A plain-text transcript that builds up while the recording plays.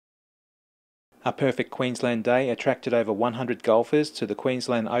A perfect Queensland day attracted over 100 golfers to the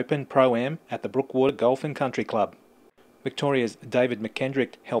Queensland Open Pro-Am at the Brookwater Golf and Country Club. Victoria's David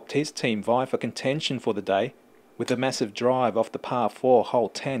McKendrick helped his team vie for contention for the day with a massive drive off the par 4 hole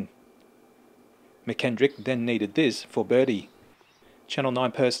 10. McKendrick then needed this for birdie. Channel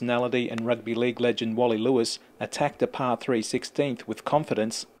 9 personality and rugby league legend Wally Lewis attacked a par 3 16th with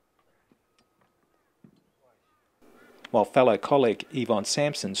confidence, while fellow colleague Yvonne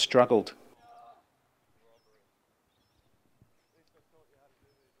Sampson struggled.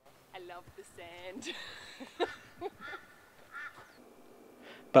 I love the sand.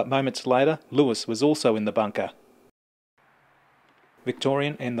 But moments later, Lewis was also in the bunker.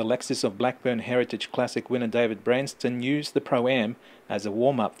 Victorian and the Lexus of Blackburn Heritage Classic winner David Branston used the Pro-Am as a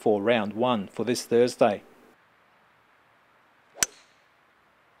warm-up for round 1 for this Thursday.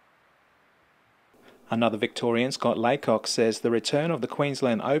 Another Victorian, Scott Laycock, says the return of the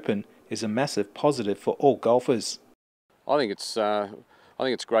Queensland Open is a massive positive for all golfers. I think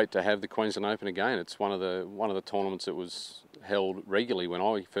it's great to have the Queensland Open again. It's one of the tournaments that was held regularly when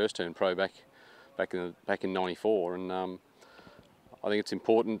I first turned pro back in '94, and I think it's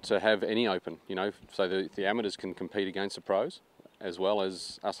important to have any Open, you know, so the amateurs can compete against the pros, as well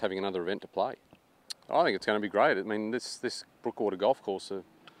as us having another event to play. I think it's going to be great. I mean, this Brookwater golf course,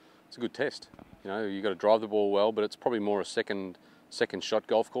 it's a good test. You know, you've got to drive the ball well, but it's probably more a second shot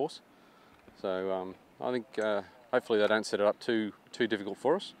golf course. So I think hopefully they don't set it up too difficult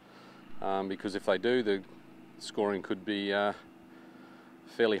for us, because if they do, the scoring could be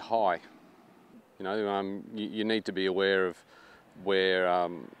fairly high. You know, you need to be aware of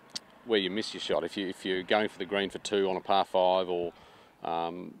where you miss your shot. If you're going for the green for 2 on a par 5, or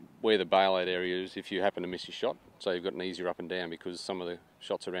where the bailout area is, if you happen to miss your shot, so you've got an easier up and down, because some of the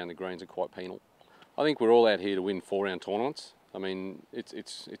shots around the greens are quite penal. I think we're all out here to win 4-round tournaments. I mean,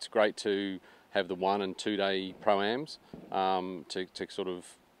 it's great to have the 1- and 2-day Pro-Ams to sort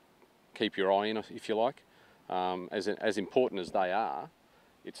of keep your eye in, if you like. As important as they are,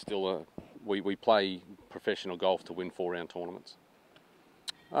 it's still we play professional golf to win 4-round tournaments.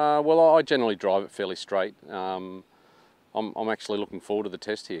 Well, I generally drive it fairly straight. I'm actually looking forward to the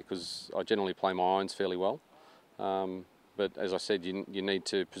test here, because I generally play my irons fairly well. But as I said, you need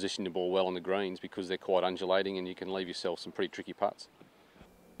to position the ball well on the greens, because they're quite undulating and you can leave yourself some pretty tricky putts.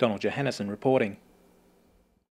 Donald Johannesson reporting.